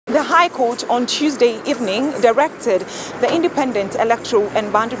The High Court on Tuesday evening directed the Independent Electoral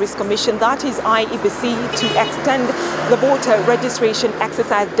and Boundaries Commission, that is IEBC, to extend the voter registration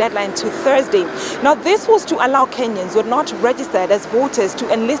exercise deadline to Thursday. Now, this was to allow Kenyans who are not registered as voters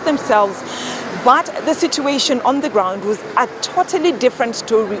to enlist themselves, but the situation on the ground was a totally different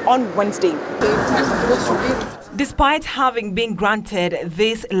story on Wednesday. Despite having been granted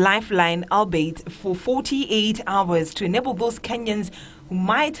this lifeline, albeit for 48 hours, to enable those Kenyans who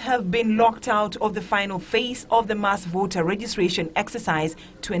might have been locked out of the final phase of the mass voter registration exercise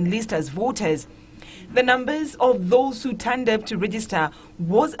to enlist as voters, the numbers of those who turned up to register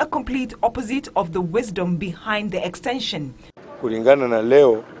was a complete opposite of the wisdom behind the extension. Kulingana na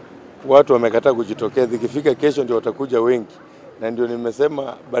leo, watu wamekataa kujitokeza. Ikifika kesho ndio watakuja wengi. Na ndio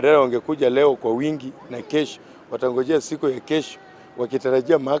nimesema badala wangekuja leo kwa wingi na kesho watangojea siku ya kesho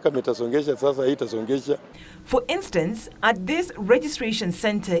wakitarajia mahakama itasongesha, sasa haitasongesha. For instance, at this registration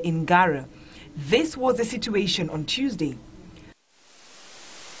center in Gara, this was the situation on Tuesday.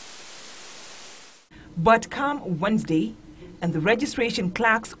 But come Wednesday, and the registration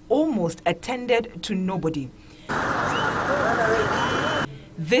clerks almost attended to nobody.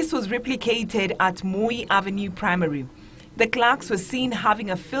 This was replicated at Moi Avenue Primary. The clerks were seen having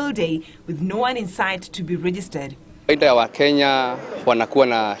a field day with no one in sight to be registered. Kawaida wa Kenya wanakuwa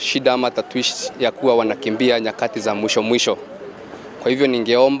na shida ama tatuishi ya kuwa wanakimbia nyakati za mwisho. Kwa hivyo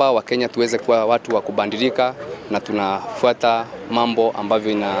ningeomba wa Kenya tuweze kuwa watu wa kubadilika na tunafuata mambo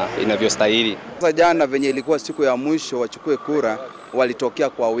ambavyo inavyostahili. Sasa jana venye ilikuwa siku ya mwisho wachukue kura, walitokea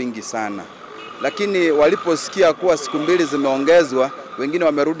kwa wingi sana. Lakini waliposikia kuwa siku mbili zimeongezwa, wengine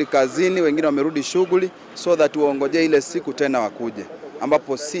wamerudi kazini, wengine wamerudi shughuli, so that waongoje ile siku tena wakuje,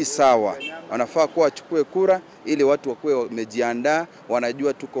 ambapo si sawa. Wanafaa kuwa wachukue kura ili watu wakuwe wamejiandaa,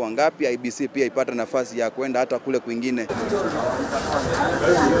 wanajua tuko wangapi. IEBC pia ipata nafasi ya kwenda hata kule kwingine.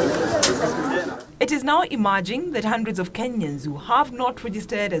 It is now emerging that hundreds of Kenyans who have not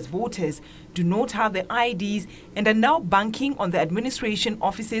registered as voters do not have their IDs and are now banking on the administration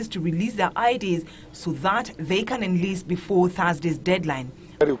offices to release their IDs so that they can enlist before Thursday's deadline.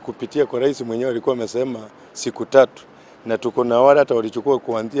 Kupitia kwa rais mwenyewe alikuwa amesema siku 3, na tuko na wale hata walichukua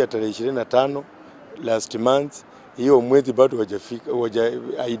kuanzia tarehe 25 last month. Hiyo mwezi bado hajafika,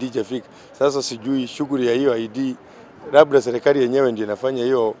 ID hajafika. Sasa sijui shughuli ya hiyo ID, labda serikali yenyewe ndio inafanya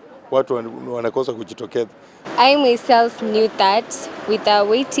hiyo, watu wanakosa kujitokeza. I myself knew that with a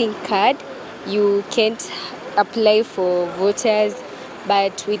waiting card you can't apply for voters,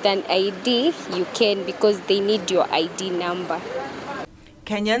 but with an ID you can, because they need your ID number.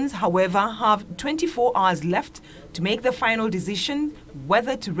 Kenyans, however, have 24 hours left to make the final decision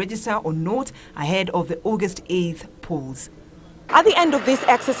whether to register or not ahead of the August 8th polls. At the end of this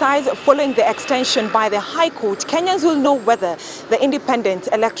exercise, following the extension by the High Court, Kenyans will know whether the Independent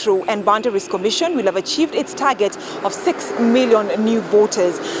Electoral and Boundaries Commission will have achieved its target of 6 million new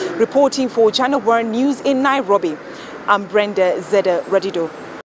voters. Reporting for Channel 1 News in Nairobi, I'm Brenda Czeda Radido.